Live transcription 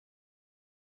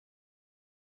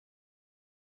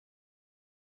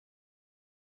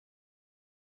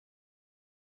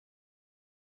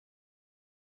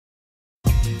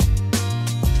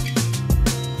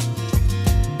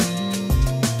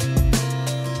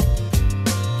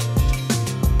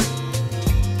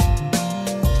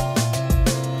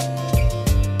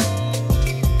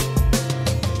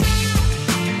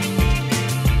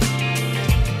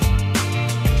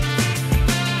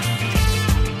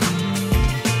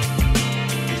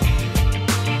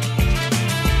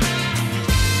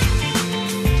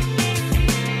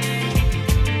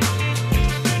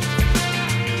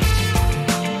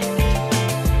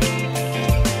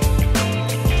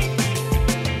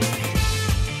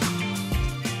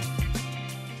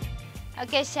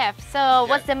Okay, chef. So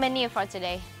what's the menu for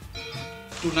today?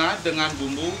 Tuna dengan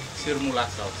bumbu sirmula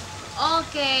sauce.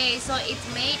 Okay, so it's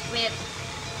made with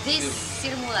this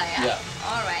sirmula, yeah? Yeah.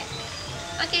 Alright.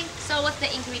 Okay, so what's the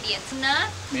ingredients? Tuna,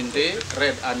 Mente,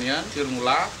 red onion,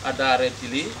 sirmula, ada red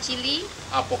chili, chili,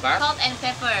 apokat. salt and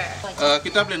pepper.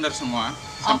 Kita blender semua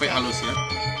sampai Okay. halus ya.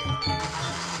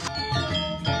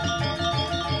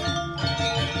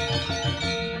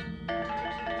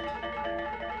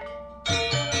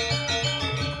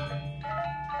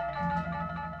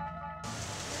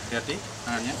 Hati-hati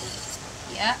tangannya.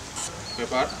 Yeah.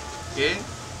 Pepper. Oke.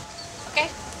 Okay.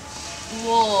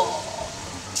 Whoa.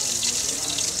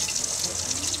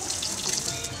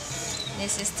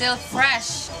 This is still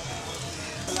fresh.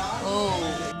 Oh.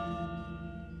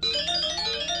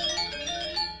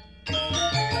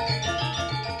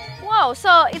 Wow,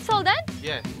 so it's all done?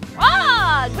 Yes.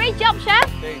 Wow, great job, chef.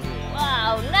 Thank you.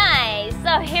 Wow, nice.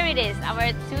 So here it is,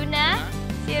 our tuna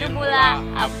sirmula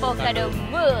avocado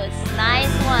mousse.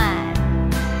 Nice one.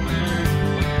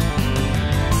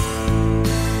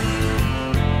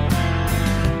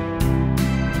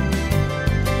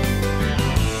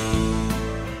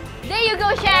 There you go,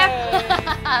 chef.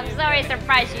 I'm sorry to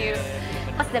surprise you.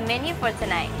 What's the menu for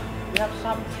tonight? We have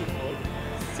some seafood.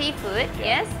 Seafood,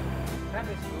 yes. Crab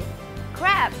is good.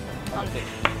 Crab. Okay.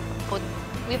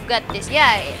 We've got this.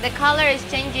 Yeah, the color is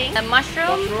changing. The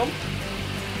mushroom,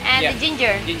 and Yeah. the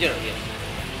ginger. Ginger, yeah.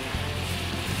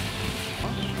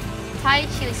 Thai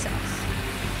chili sauce.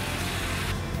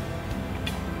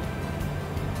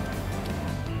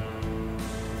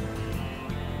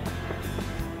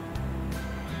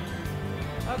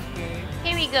 Okay.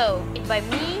 Here we go. Made by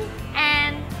me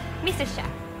and Mr. Chef.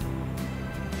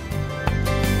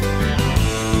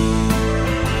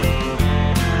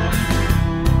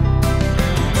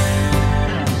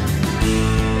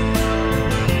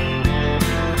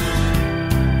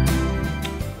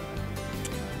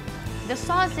 The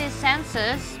sauce is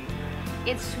senses.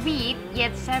 It's sweet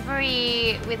yet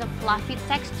savory with a fluffy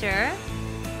texture.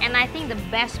 And I think the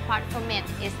best part from it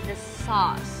is the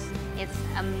sauce. It's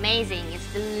amazing. It's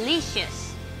delicious.